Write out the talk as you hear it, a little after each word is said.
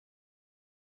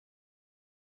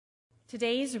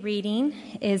Today's reading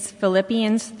is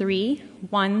Philippians 3,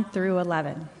 1 through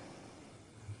 11.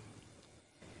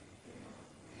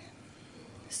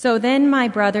 So then, my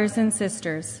brothers and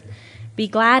sisters, be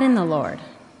glad in the Lord.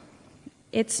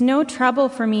 It's no trouble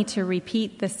for me to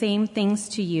repeat the same things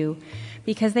to you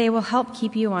because they will help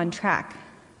keep you on track.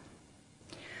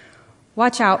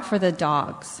 Watch out for the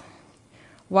dogs.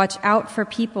 Watch out for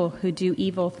people who do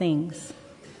evil things.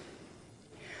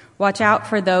 Watch out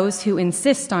for those who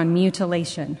insist on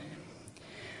mutilation.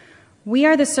 We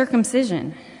are the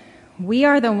circumcision. We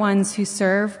are the ones who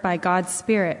serve by God's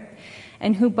Spirit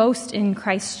and who boast in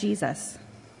Christ Jesus.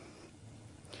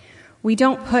 We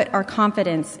don't put our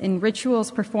confidence in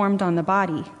rituals performed on the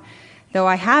body, though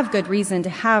I have good reason to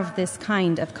have this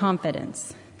kind of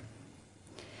confidence.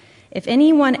 If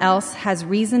anyone else has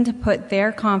reason to put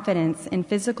their confidence in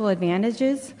physical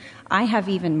advantages, I have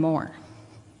even more.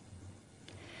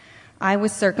 I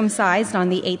was circumcised on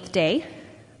the 8th day.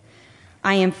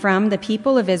 I am from the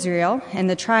people of Israel and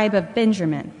the tribe of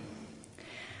Benjamin.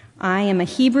 I am a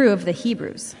Hebrew of the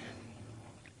Hebrews.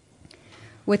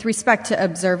 With respect to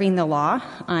observing the law,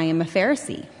 I am a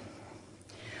Pharisee.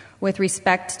 With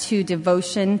respect to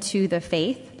devotion to the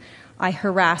faith, I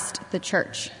harassed the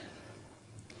church.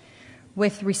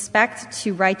 With respect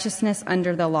to righteousness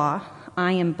under the law,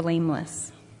 I am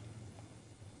blameless.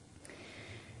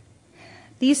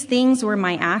 These things were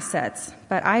my assets,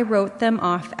 but I wrote them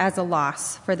off as a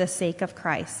loss for the sake of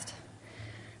Christ.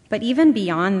 But even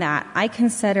beyond that, I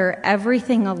consider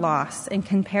everything a loss in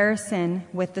comparison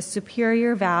with the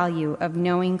superior value of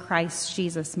knowing Christ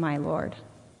Jesus my Lord.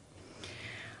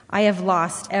 I have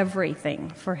lost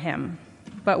everything for him,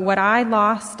 but what I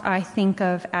lost I think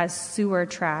of as sewer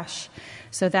trash,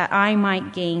 so that I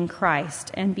might gain Christ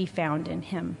and be found in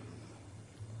him.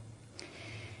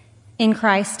 In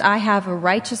Christ, I have a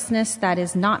righteousness that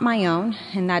is not my own,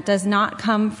 and that does not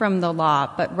come from the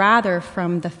law, but rather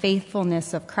from the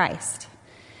faithfulness of Christ.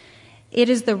 It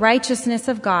is the righteousness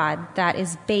of God that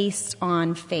is based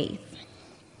on faith.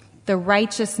 The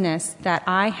righteousness that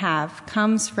I have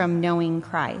comes from knowing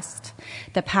Christ,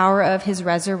 the power of his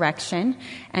resurrection,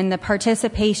 and the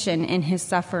participation in his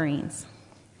sufferings.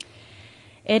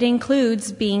 It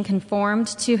includes being conformed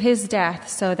to his death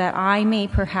so that I may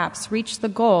perhaps reach the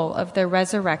goal of the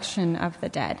resurrection of the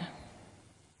dead.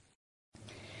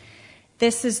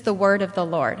 This is the word of the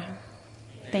Lord.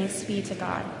 Thanks be to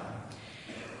God.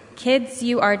 Kids,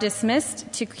 you are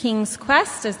dismissed to King's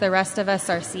Quest as the rest of us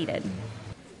are seated.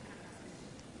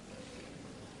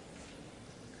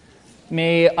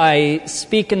 May I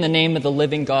speak in the name of the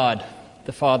living God,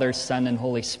 the Father, Son, and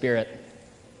Holy Spirit.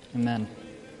 Amen.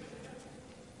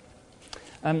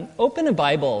 Open a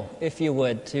Bible, if you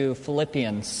would, to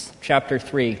Philippians chapter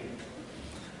 3.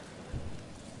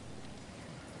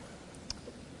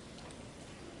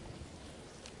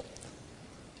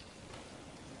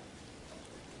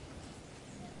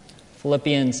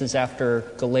 Philippians is after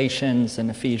Galatians and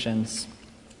Ephesians.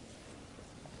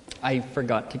 I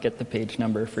forgot to get the page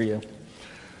number for you.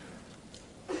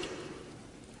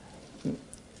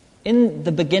 In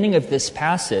the beginning of this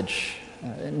passage,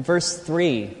 in verse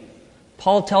 3,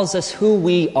 Paul tells us who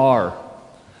we are.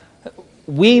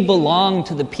 We belong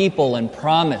to the people and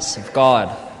promise of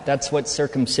God. That's what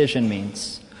circumcision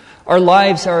means. Our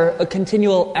lives are a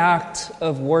continual act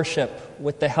of worship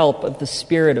with the help of the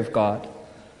Spirit of God.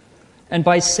 And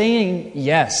by saying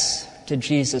yes to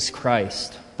Jesus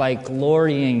Christ, by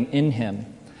glorying in him,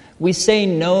 we say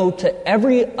no to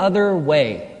every other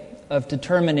way of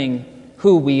determining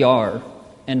who we are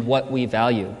and what we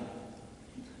value.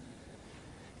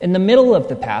 In the middle of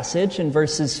the passage, in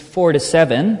verses 4 to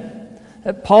 7,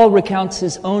 Paul recounts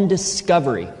his own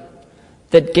discovery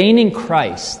that gaining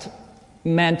Christ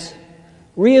meant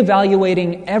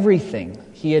reevaluating everything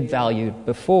he had valued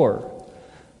before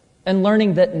and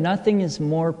learning that nothing is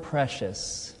more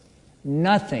precious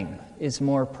than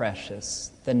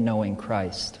knowing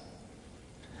Christ.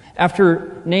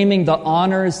 After naming the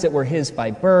honors that were his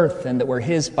by birth and that were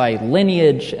his by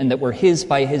lineage and that were his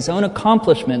by his own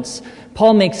accomplishments,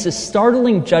 Paul makes a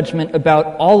startling judgment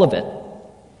about all of it.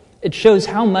 It shows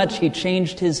how much he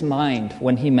changed his mind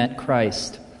when he met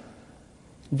Christ.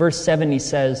 Verse 7, he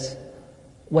says,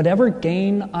 "Whatever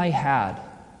gain I had,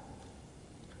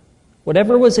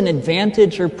 whatever was an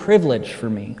advantage or privilege for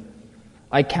me,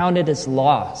 I counted as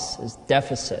loss, as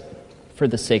deficit, for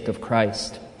the sake of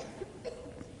Christ."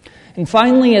 And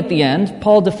finally, at the end,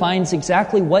 Paul defines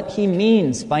exactly what he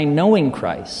means by knowing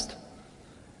Christ,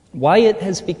 why it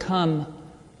has become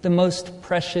the most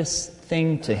precious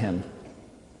thing to him.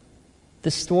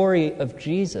 The story of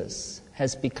Jesus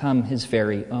has become his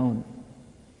very own.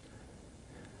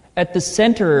 At the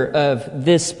center of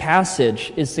this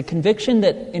passage is the conviction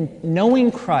that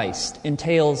knowing Christ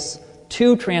entails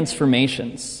two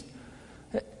transformations.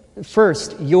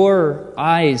 First, your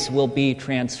eyes will be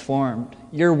transformed.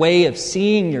 Your way of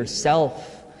seeing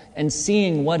yourself and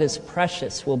seeing what is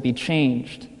precious will be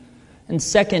changed. And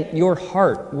second, your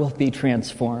heart will be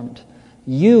transformed.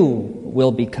 You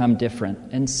will become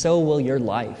different, and so will your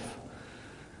life.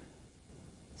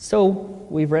 So,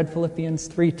 we've read Philippians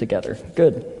 3 together.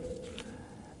 Good.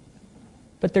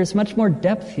 But there's much more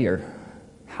depth here.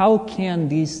 How can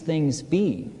these things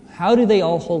be? How do they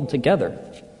all hold together?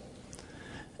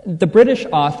 The British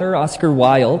author Oscar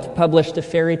Wilde published a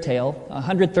fairy tale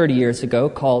 130 years ago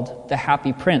called The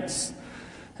Happy Prince.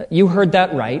 You heard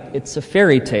that right. It's a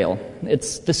fairy tale.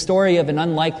 It's the story of an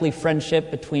unlikely friendship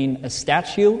between a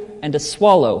statue and a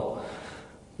swallow,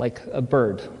 like a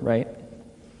bird, right?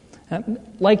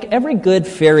 Like every good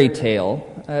fairy tale,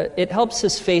 it helps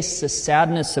us face the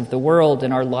sadness of the world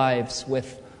and our lives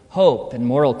with hope and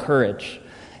moral courage.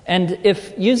 And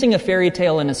if using a fairy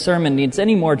tale in a sermon needs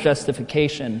any more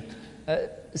justification,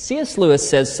 C.S. Lewis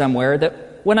says somewhere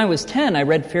that when I was 10, I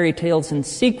read fairy tales in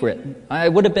secret. I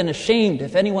would have been ashamed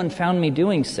if anyone found me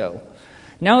doing so.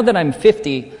 Now that I'm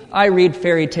 50, I read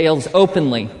fairy tales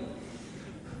openly.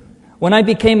 When I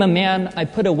became a man, I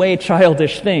put away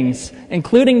childish things,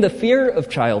 including the fear of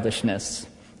childishness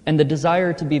and the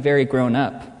desire to be very grown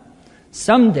up.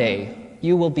 Someday,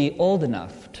 you will be old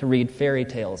enough to read fairy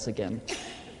tales again.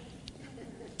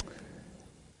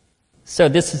 So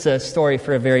this is a story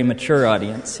for a very mature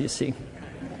audience, you see.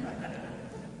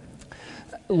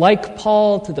 Like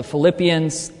Paul to the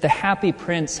Philippians, the Happy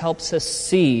Prince helps us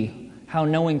see how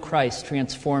knowing Christ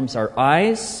transforms our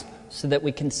eyes so that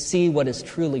we can see what is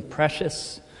truly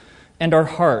precious, and our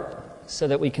heart so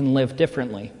that we can live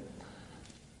differently.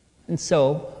 And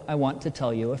so, I want to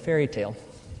tell you a fairy tale.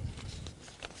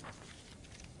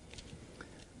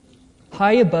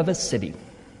 High above a city,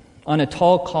 on a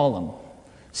tall column,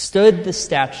 stood the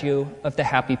statue of the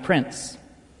Happy Prince.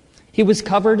 He was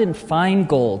covered in fine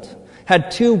gold,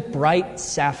 had 2 bright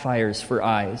sapphires for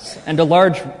eyes, and a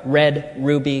large red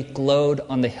ruby glowed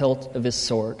on the hilt of his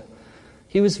sword.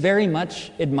 He was very much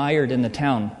admired in the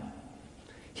town.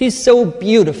 "He's so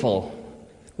beautiful,"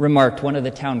 remarked one of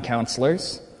the town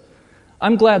councilors.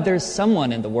 "I'm glad there's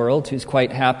someone in the world who's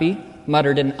quite happy,"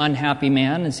 muttered an unhappy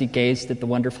man as he gazed at the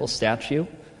wonderful statue.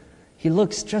 "He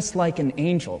looks just like an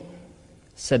angel,"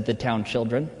 said the town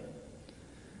children.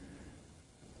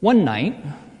 One night,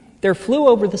 there flew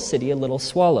over the city a little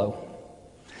swallow.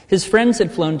 His friends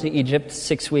had flown to Egypt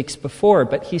 6 weeks before,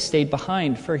 but he stayed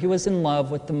behind, for he was in love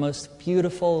with the most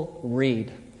beautiful reed.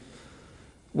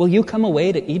 "Will you come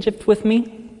away to Egypt with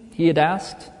me?" he had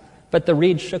asked, but the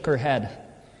reed shook her head.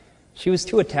 She was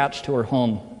too attached to her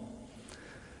home.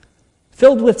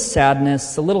 Filled with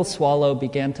sadness, the little swallow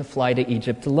began to fly to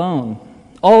Egypt alone.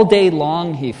 All day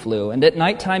long he flew, and at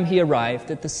nighttime he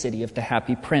arrived at the city of the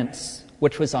Happy Prince,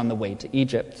 which was on the way to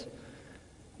Egypt.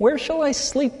 "Where shall I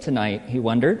sleep tonight?" he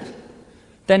wondered.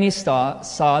 Then he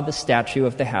saw the statue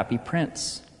of the Happy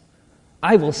Prince.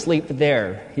 "I will sleep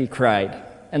there," he cried,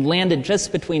 and landed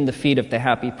just between the feet of the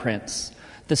Happy Prince.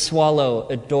 The swallow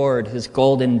adored his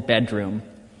golden bedroom.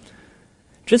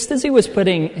 Just as he was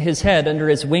putting his head under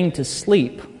his wing to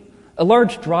sleep, a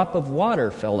large drop of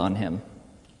water fell on him.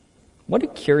 "What a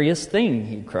curious thing,"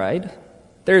 he cried.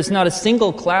 "There is not a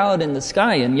single cloud in the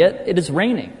sky, and yet it is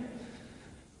raining."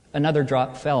 Another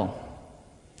drop fell.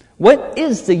 "What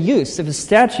is the use of a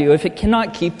statue if it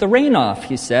cannot keep the rain off?"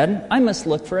 he said. "I must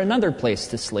look for another place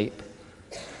to sleep."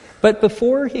 But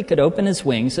before he could open his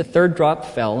wings, a third drop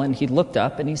fell, and he looked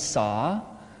up and he saw...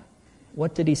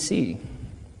 What did he see?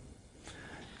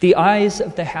 The eyes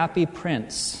of the Happy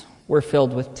Prince were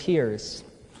filled with tears,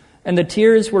 and the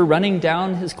tears were running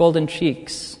down his golden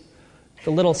cheeks.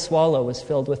 The little swallow was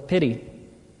filled with pity.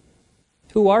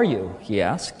 "Who are you?" he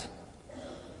asked.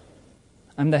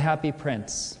 "I'm the Happy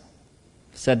Prince,"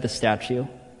 said the statue.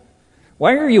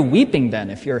 "Why are you weeping then,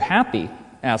 if you're happy?"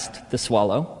 asked the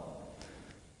swallow.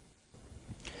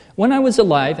 "When I was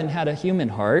alive and had a human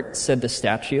heart," said the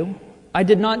statue, "I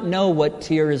did not know what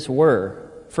tears were,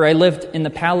 for I lived in the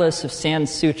palace of Sans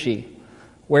Souci,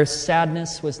 where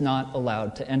sadness was not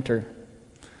allowed to enter.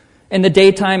 In the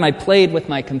daytime I played with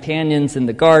my companions in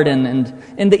the garden, and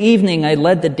in the evening I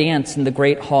led the dance in the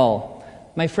great hall.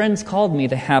 My friends called me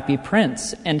the Happy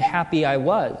Prince, and happy I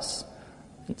was.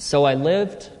 And so I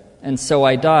lived, and so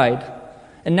I died.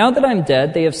 And now that I'm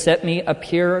dead, they have set me up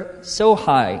here so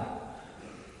high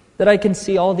that I can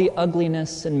see all the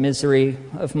ugliness and misery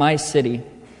of my city.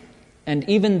 And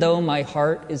even though my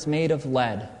heart is made of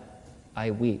lead,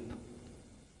 I weep."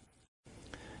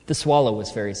 The swallow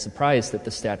was very surprised at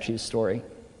the statue's story.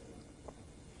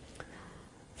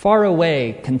 "Far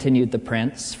away," continued the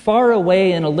prince, "far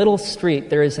away in a little street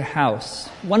there is a house.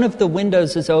 One of the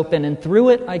windows is open, and through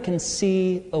it I can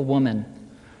see a woman.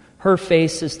 Her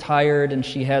face is tired, and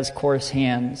she has coarse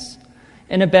hands.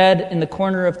 In a bed in the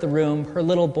corner of the room, her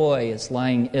little boy is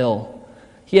lying ill.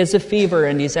 He has a fever,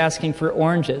 and he's asking for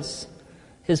oranges.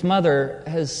 His mother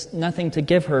has nothing to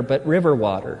give her but river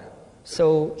water,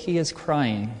 so he is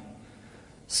crying.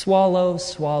 Swallow,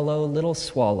 swallow, little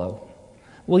swallow,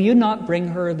 will you not bring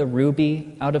her the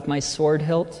ruby out of my sword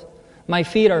hilt? My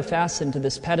feet are fastened to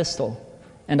this pedestal,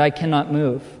 and I cannot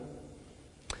move."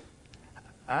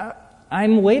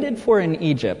 "I'm waited for in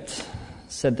Egypt,"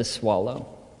 said the swallow.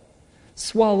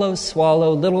 "Swallow,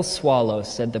 swallow, little swallow,"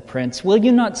 said the prince, "will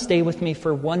you not stay with me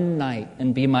for one night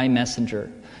and be my messenger?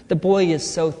 The boy is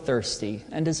so thirsty,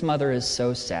 and his mother is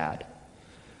so sad."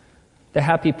 The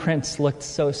happy prince looked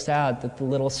so sad that the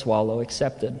little swallow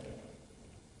accepted.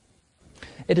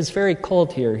 "It is very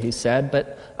cold here," he said,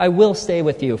 "but I will stay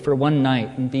with you for one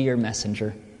night and be your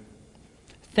messenger."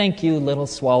 "Thank you, little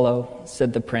swallow,"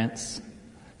 said the prince.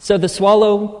 So the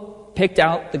swallow picked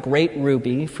out the great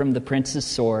ruby from the prince's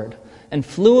sword and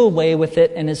flew away with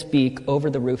it in his beak over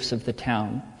the roofs of the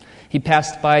town. He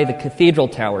passed by the cathedral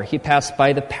tower. He passed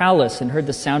by the palace and heard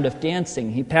the sound of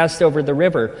dancing. He passed over the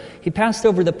river. He passed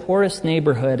over the poorest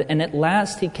neighborhood, and at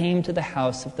last he came to the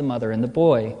house of the mother and the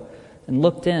boy and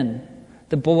looked in.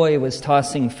 The boy was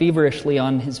tossing feverishly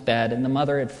on his bed, and the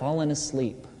mother had fallen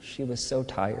asleep. She was so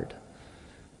tired.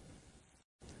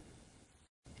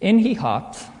 In he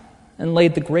hopped and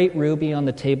laid the great ruby on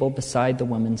the table beside the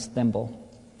woman's thimble.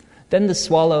 Then the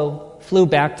swallow flew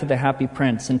back to the happy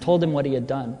prince and told him what he had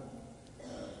done.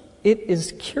 "It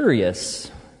is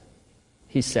curious,"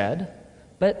 he said,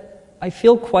 "but I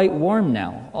feel quite warm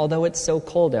now, although it's so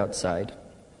cold outside."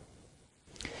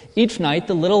 Each night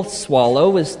the little swallow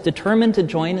was determined to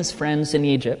join his friends in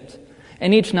Egypt,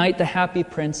 and each night the happy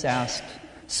prince asked,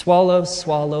 "Swallow,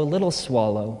 swallow, little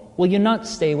swallow, will you not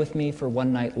stay with me for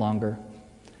one night longer?"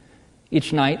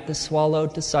 Each night the swallow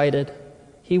decided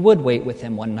he would wait with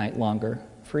him one night longer,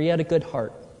 for he had a good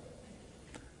heart.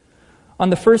 On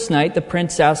the first night, the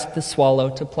prince asked the swallow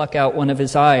to pluck out one of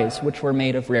his eyes, which were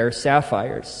made of rare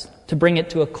sapphires, to bring it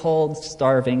to a cold,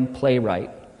 starving playwright,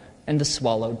 and the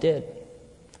swallow did.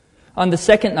 On the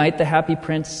second night, the happy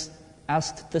prince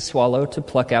asked the swallow to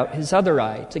pluck out his other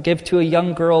eye, to give to a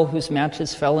young girl whose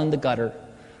matches fell in the gutter,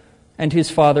 and whose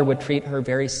father would treat her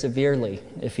very severely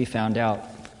if he found out.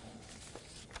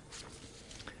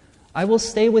 "I will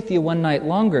stay with you one night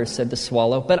longer," said the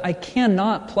swallow, "but I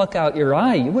cannot pluck out your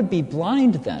eye. You would be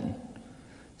blind then."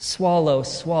 "Swallow,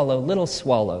 swallow, little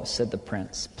swallow," said the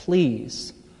prince,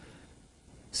 "please."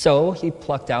 So he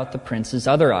plucked out the prince's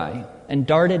other eye and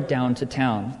darted down to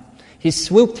town. He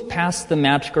swooped past the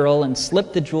match girl and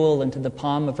slipped the jewel into the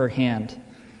palm of her hand.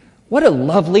 "What a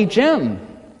lovely gem!"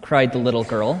 cried the little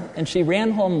girl, and she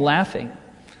ran home laughing.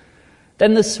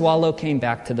 Then the swallow came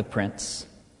back to the prince.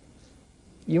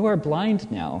 "You are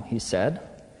blind now," he said,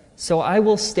 "so I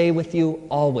will stay with you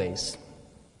always."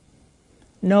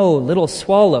 "No, little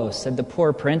swallow," said the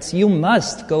poor prince, "you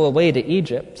must go away to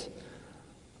Egypt."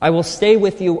 "I will stay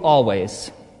with you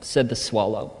always," said the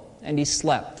swallow, and he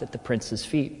slept at the prince's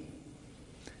feet.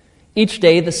 Each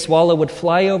day the swallow would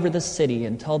fly over the city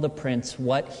and tell the prince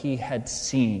what he had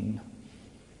seen.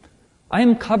 "I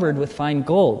am covered with fine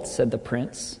gold," said the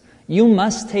prince. "You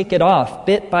must take it off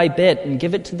bit by bit and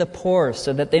give it to the poor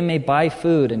so that they may buy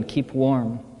food and keep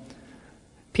warm."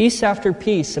 Piece after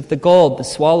piece of the gold the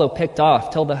swallow picked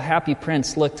off till the happy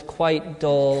prince looked quite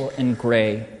dull and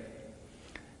gray.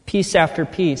 Piece after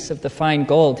piece of the fine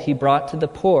gold he brought to the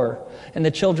poor, and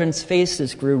the children's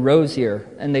faces grew rosier,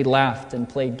 and they laughed and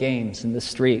played games in the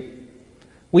street.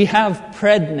 "We have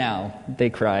bread now," they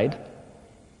cried.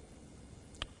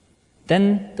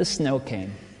 Then the snow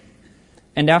came.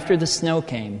 And after the snow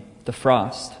came the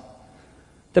frost.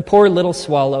 The poor little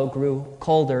swallow grew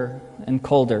colder and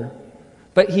colder,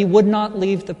 but he would not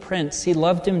leave the prince. He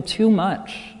loved him too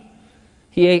much.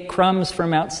 He ate crumbs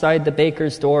from outside the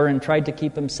baker's door and tried to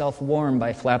keep himself warm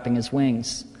by flapping his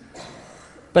wings.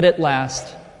 But at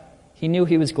last, he knew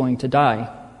he was going to die.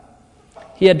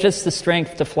 He had just the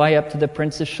strength to fly up to the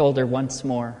prince's shoulder once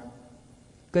more.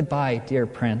 "Goodbye, dear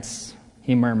prince,"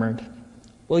 he murmured.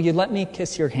 "Will you let me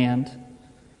kiss your hand?"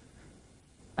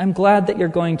 "I'm glad that you're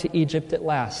going to Egypt at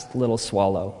last, little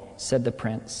swallow," said the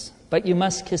prince. "But you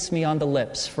must kiss me on the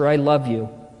lips, for I love you."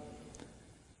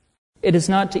 "It is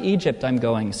not to Egypt I'm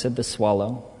going," said the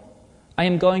swallow. "I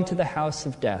am going to the house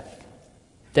of death.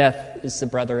 Death is the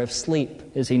brother of sleep,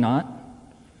 is he not?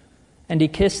 And he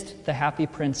kissed the happy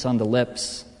prince on the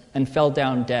lips and fell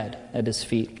down dead at his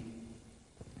feet.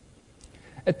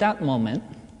 At that moment,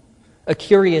 a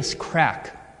curious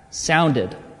crack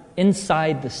sounded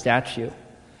inside the statue,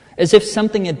 as if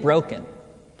something had broken.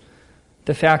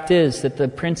 The fact is that the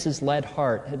prince's lead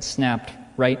heart had snapped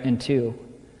right in two.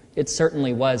 It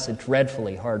certainly was a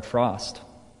dreadfully hard frost.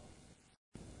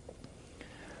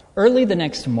 Early the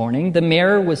next morning, the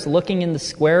mayor was looking in the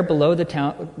square below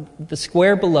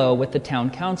with the town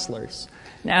councilors.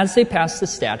 And as they passed the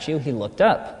statue, he looked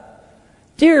up.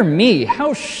 "Dear me,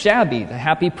 how shabby the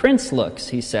happy prince looks,"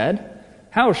 he said.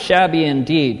 "How shabby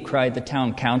indeed," cried the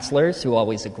town councilors, who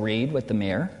always agreed with the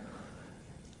mayor.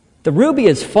 "The ruby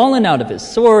has fallen out of his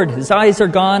sword, his eyes are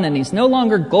gone, and he's no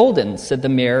longer golden," said the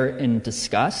mayor in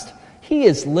disgust. "He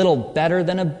is little better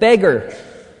than a beggar."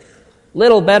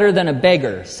 "Little better than a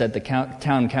beggar," said the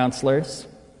town councilors.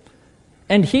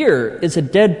 "And here is a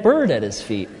dead bird at his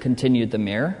feet," continued the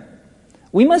mayor.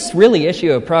 "We must really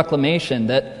issue a proclamation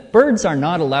that birds are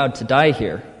not allowed to die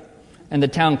here." And the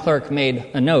town clerk made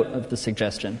a note of the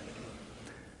suggestion.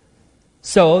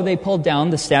 So they pulled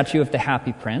down the statue of the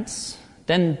happy prince.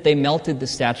 Then they melted the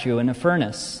statue in a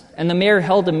furnace. And the mayor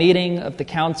held a meeting of the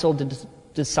council to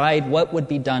decide what would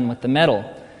be done with the metal.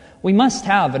 "We must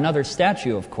have another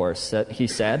statue, of course," he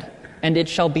said, "and it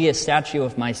shall be a statue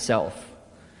of myself."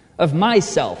 "Of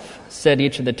myself," said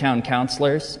each of the town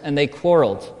councilors, and they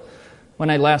quarreled. When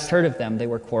I last heard of them, they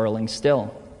were quarreling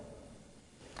still.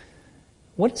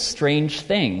 "What a strange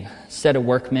thing," said a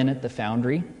workman at the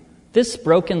foundry. "This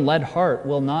broken lead heart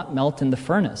will not melt in the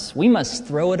furnace. We must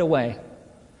throw it away."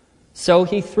 So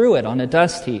he threw it on a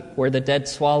dust heap where the dead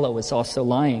swallow was also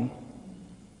lying.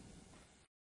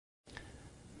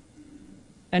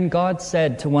 And God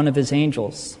said to one of his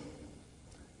angels,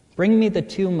 "Bring me the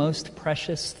two most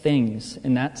precious things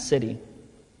in that city."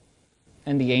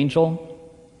 And the angel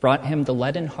brought him the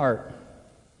leaden heart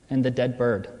and the dead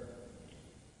bird.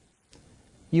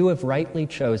 "You have rightly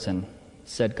chosen,"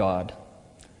 said God,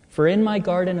 "for in my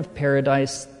garden of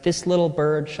paradise this little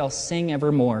bird shall sing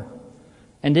evermore,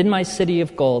 and in my city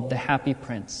of gold the happy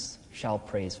prince shall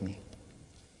praise me."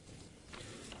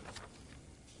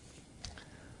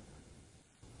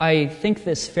 I think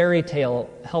this fairy tale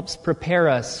helps prepare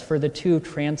us for the two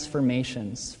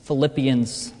transformations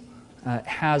Philippians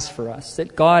has for us,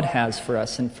 that God has for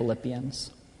us in Philippians.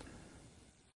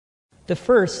 The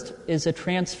first is a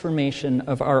transformation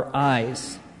of our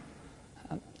eyes.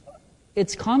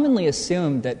 It's commonly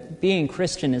assumed that being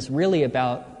Christian is really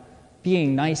about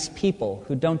being nice people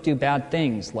who don't do bad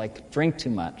things like drink too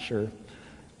much or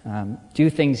do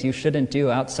things you shouldn't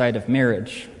do outside of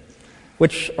marriage,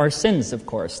 which are sins, of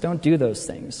course. Don't do those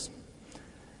things.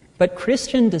 But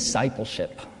Christian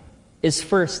discipleship is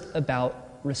first about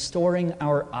restoring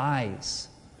our eyes,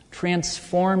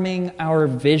 transforming our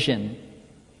vision,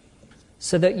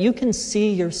 so that you can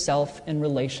see yourself in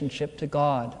relationship to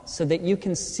God, so that you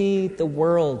can see the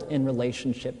world in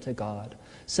relationship to God,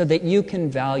 so that you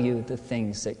can value the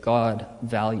things that God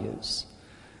values.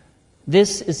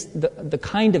 This is the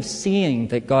kind of seeing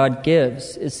that God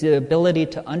gives, is the ability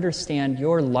to understand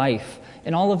your life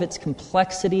in all of its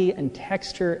complexity and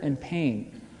texture and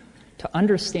pain, to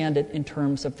understand it in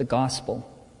terms of the gospel.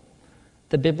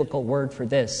 The biblical word for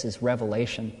this is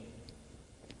revelation.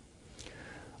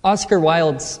 Oscar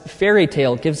Wilde's fairy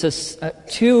tale gives us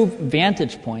two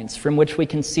vantage points from which we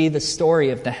can see the story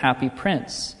of the Happy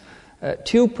Prince.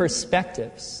 Two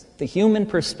perspectives, the human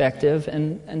perspective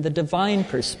and the divine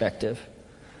perspective.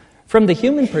 From the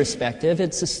human perspective,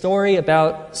 it's a story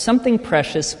about something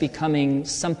precious becoming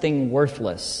something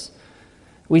worthless.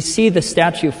 We see the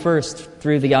statue first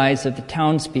through the eyes of the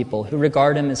townspeople who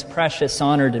regard him as precious,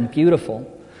 honored, and beautiful.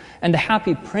 And the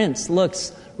Happy Prince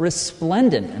looks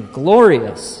resplendent and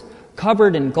glorious,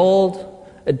 covered in gold,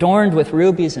 adorned with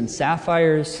rubies and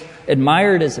sapphires,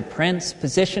 admired as a prince,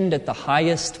 positioned at the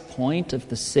highest point of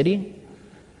the city.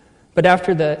 But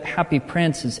after the Happy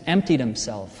Prince has emptied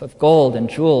himself of gold and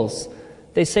jewels,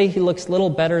 they say he looks little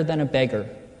better than a beggar.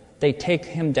 They take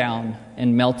him down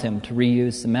and melt him to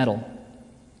reuse the metal.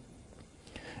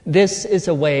 This is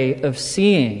a way of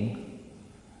seeing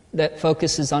that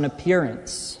focuses on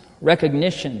appearance,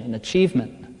 recognition, and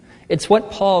achievement. It's what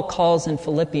Paul calls in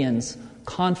Philippians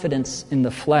confidence in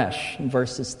the flesh, in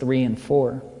verses 3 and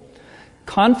 4.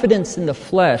 Confidence in the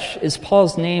flesh is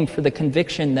Paul's name for the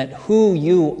conviction that who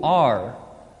you are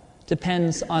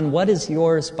depends on what is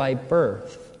yours by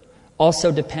birth,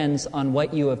 also depends on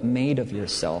what you have made of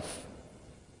yourself.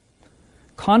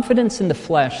 Confidence in the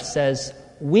flesh says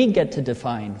we get to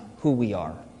define who we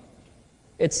are.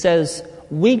 It says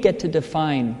we get to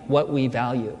define what we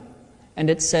value. And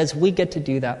it says we get to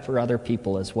do that for other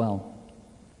people as well.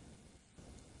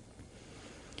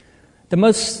 The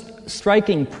most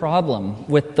striking problem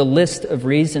with the list of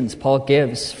reasons Paul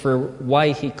gives for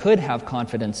why he could have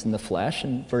confidence in the flesh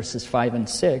in verses 5 and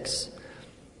 6,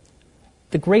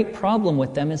 the great problem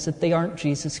with them is that they aren't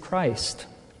Jesus Christ.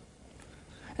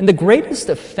 And the greatest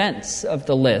offense of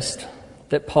the list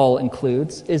that Paul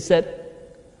includes is that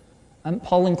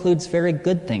Paul includes very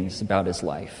good things about his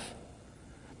life.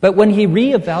 But when he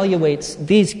reevaluates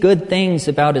these good things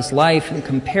about his life in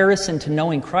comparison to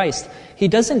knowing Christ, he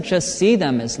doesn't just see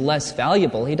them as less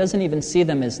valuable. He doesn't even see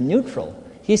them as neutral.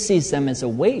 He sees them as a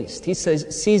waste. He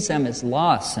sees them as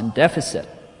loss and deficit.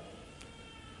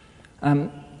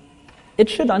 It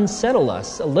should unsettle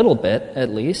us a little bit,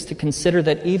 at least, to consider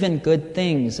that even good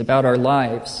things about our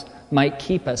lives might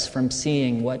keep us from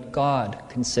seeing what God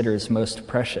considers most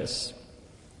precious.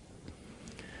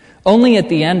 Only at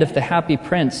the end of The Happy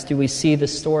Prince do we see the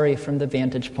story from the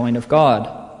vantage point of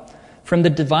God. From the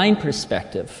divine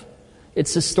perspective,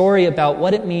 it's a story about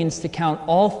what it means to count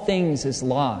all things as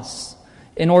loss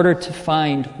in order to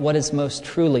find what is most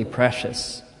truly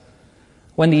precious.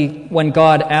 When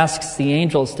God asks the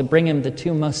angels to bring him the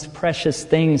two most precious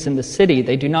things in the city,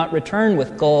 they do not return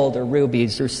with gold or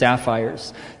rubies or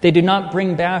sapphires. They do not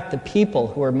bring back the people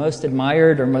who are most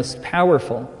admired or most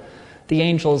powerful. The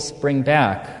angels bring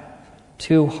back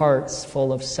two hearts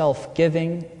full of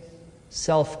self-giving,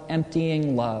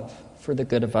 self-emptying love for the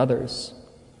good of others.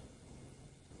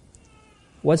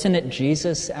 Wasn't it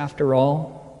Jesus, after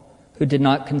all, who did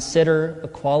not consider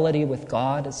equality with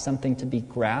God as something to be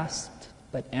grasped,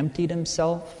 but emptied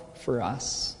himself for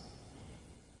us?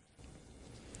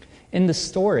 In the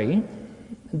story,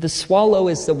 the swallow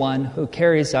is the one who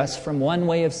carries us from one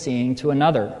way of seeing to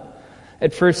another.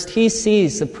 At first, he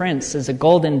sees the prince as a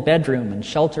golden bedroom and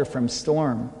shelter from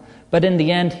storm, but in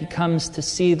the end, he comes to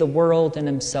see the world and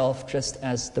himself just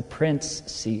as the prince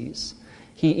sees.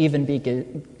 He even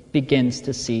begins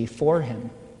to see for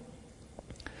him.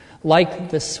 Like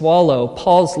the swallow,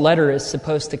 Paul's letter is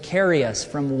supposed to carry us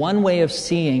from one way of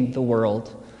seeing the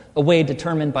world, a way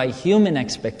determined by human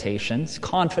expectations,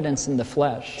 confidence in the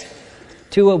flesh,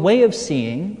 to a way of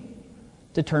seeing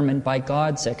determined by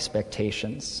God's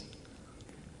expectations.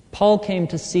 Paul came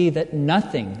to see that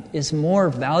nothing is more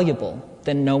valuable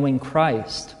than knowing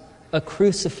Christ, a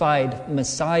crucified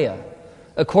Messiah.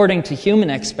 According to human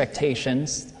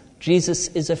expectations, Jesus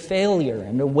is a failure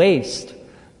and a waste,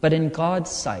 but in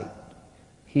God's sight,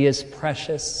 he is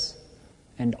precious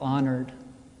and honored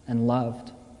and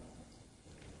loved.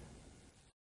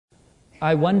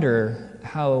 I wonder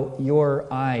how your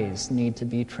eyes need to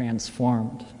be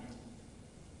transformed.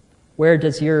 Where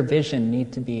does your vision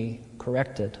need to be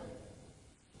corrected?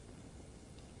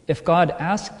 If God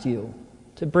asked you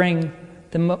to bring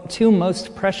the two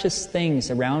most precious things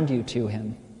around you to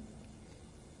him,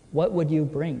 what would you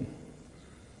bring?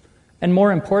 And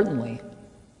more importantly,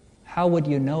 how would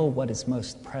you know what is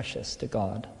most precious to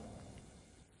God?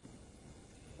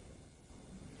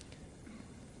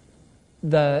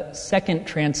 The second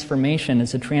transformation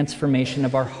is a transformation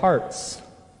of our hearts.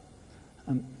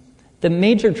 The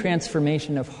major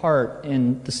transformation of heart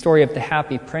in the story of the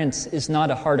Happy Prince is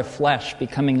not a heart of flesh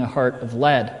becoming a heart of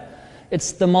lead.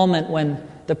 It's the moment when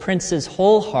the prince's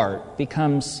whole heart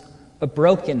becomes a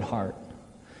broken heart.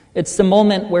 It's the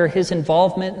moment where his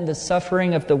involvement in the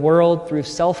suffering of the world through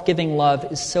self-giving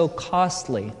love is so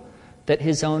costly that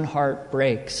his own heart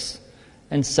breaks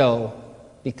and so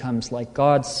becomes like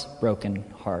God's broken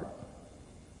heart.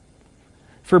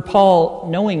 For Paul,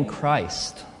 knowing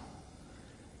Christ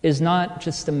is not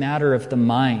just a matter of the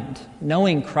mind.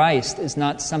 Knowing Christ is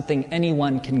not something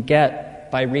anyone can get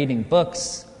by reading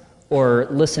books or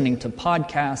listening to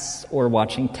podcasts or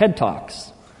watching TED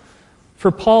Talks. For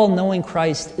Paul, knowing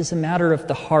Christ is a matter of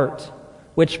the heart,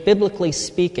 which, biblically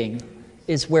speaking,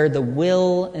 is where the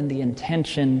will and the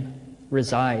intention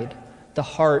reside. The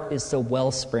heart is the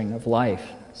wellspring of life,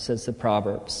 says the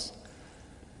Proverbs.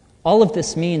 All of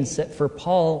this means that for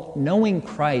Paul, knowing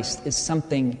Christ is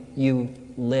something you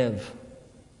live.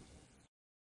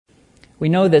 We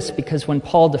know this because when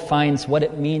Paul defines what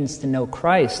it means to know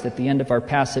Christ at the end of our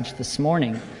passage this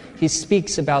morning, he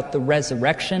speaks about the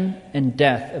resurrection and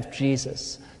death of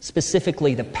Jesus,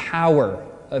 specifically the power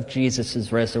of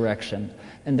Jesus' resurrection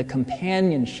and the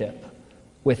companionship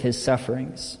with his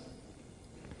sufferings.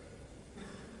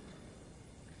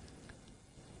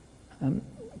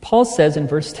 Paul says in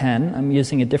verse 10, I'm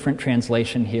using a different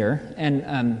translation here,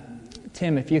 and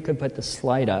Tim, if you could put the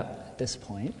slide up at this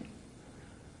point.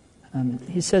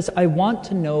 He says, I want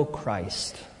to know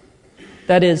Christ,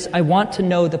 That is, I want to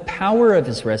know the power of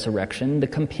his resurrection, the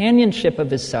companionship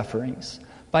of his sufferings,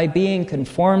 by being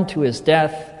conformed to his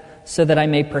death, so that I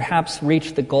may perhaps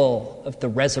reach the goal of the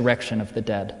resurrection of the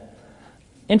dead.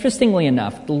 Interestingly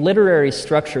enough, the literary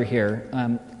structure here,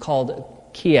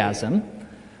 called chiasm,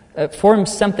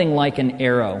 forms something like an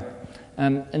arrow.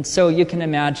 And so you can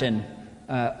imagine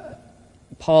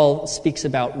Paul speaks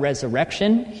about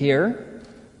resurrection here,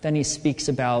 then he speaks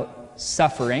about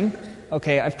suffering.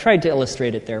 Okay, I've tried to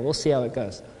illustrate it there. We'll see how it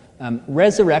goes.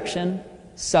 Resurrection,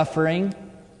 suffering,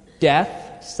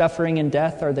 death. Suffering and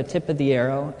death are the tip of the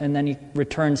arrow, and then he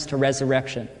returns to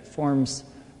resurrection. Forms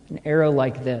an arrow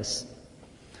like this.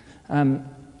 The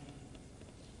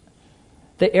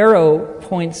arrow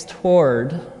points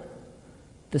toward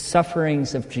the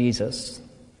sufferings of Jesus.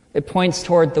 It points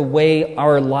toward the way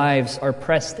our lives are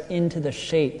pressed into the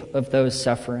shape of those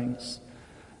sufferings.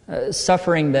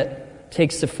 Suffering that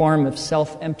takes the form of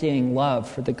self-emptying love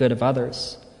for the good of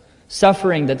others.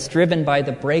 Suffering that's driven by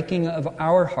the breaking of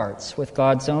our hearts with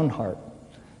God's own heart.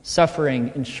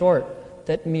 Suffering, in short,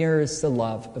 that mirrors the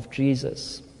love of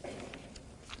Jesus.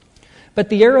 But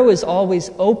the arrow is always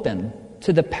open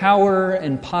to the power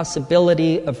and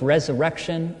possibility of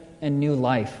resurrection and new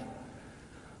life.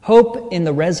 Hope in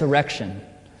the resurrection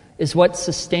is what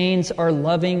sustains our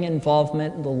loving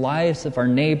involvement in the lives of our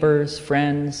neighbors,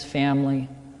 friends, family,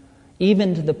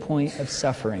 even to the point of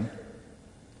suffering.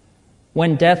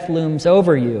 When death looms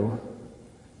over you,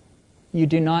 you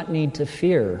do not need to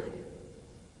fear,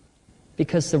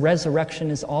 because the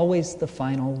resurrection is always the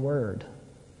final word.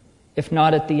 If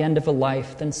not at the end of a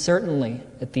life, then certainly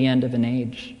at the end of an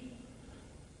age.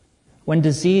 When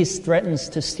disease threatens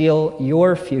to steal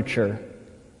your future,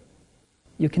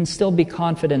 you can still be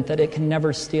confident that it can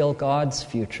never steal God's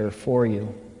future for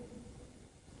you.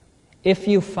 If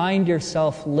you find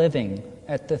yourself living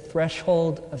at the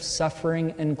threshold of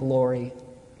suffering and glory,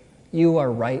 you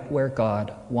are right where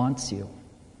God wants you.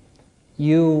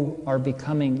 You are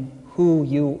becoming who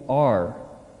you are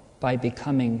by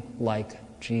becoming like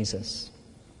Jesus.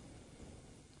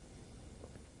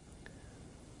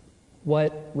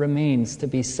 What remains to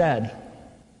be said?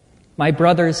 My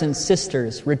brothers and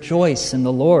sisters, rejoice in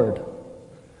the Lord,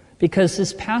 because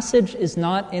this passage is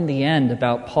not in the end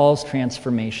about Paul's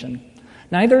transformation.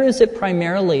 Neither is it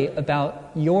primarily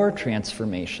about your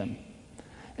transformation.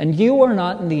 And you are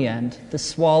not in the end the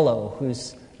swallow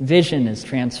whose vision is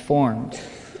transformed.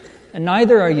 And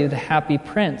neither are you the happy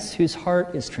prince whose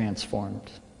heart is transformed.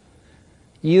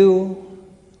 You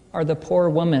are the poor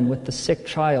woman with the sick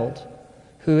child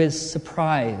who is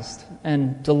surprised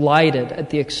and delighted at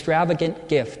the extravagant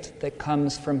gift that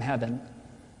comes from heaven,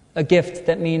 a gift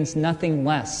that means nothing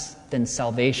less than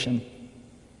salvation.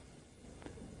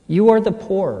 You are the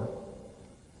poor.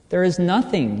 There is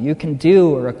nothing you can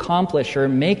do or accomplish or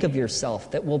make of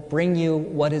yourself that will bring you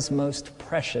what is most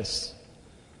precious.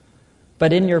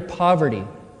 But in your poverty,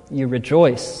 you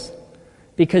rejoice,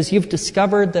 because you've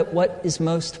discovered that what is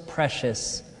most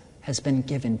precious has been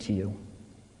given to you.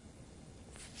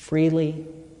 Freely,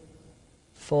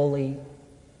 fully,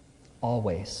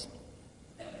 always.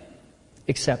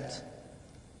 Except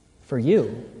for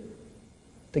you,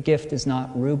 the gift is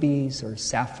not rubies or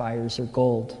sapphires or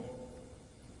gold.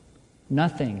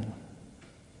 Nothing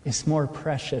is more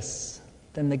precious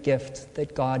than the gift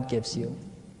that God gives you.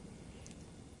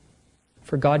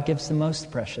 For God gives the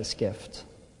most precious gift.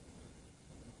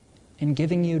 In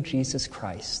giving you Jesus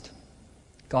Christ,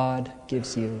 God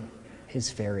gives you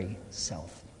his very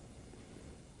self.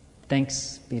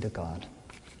 Thanks be to God.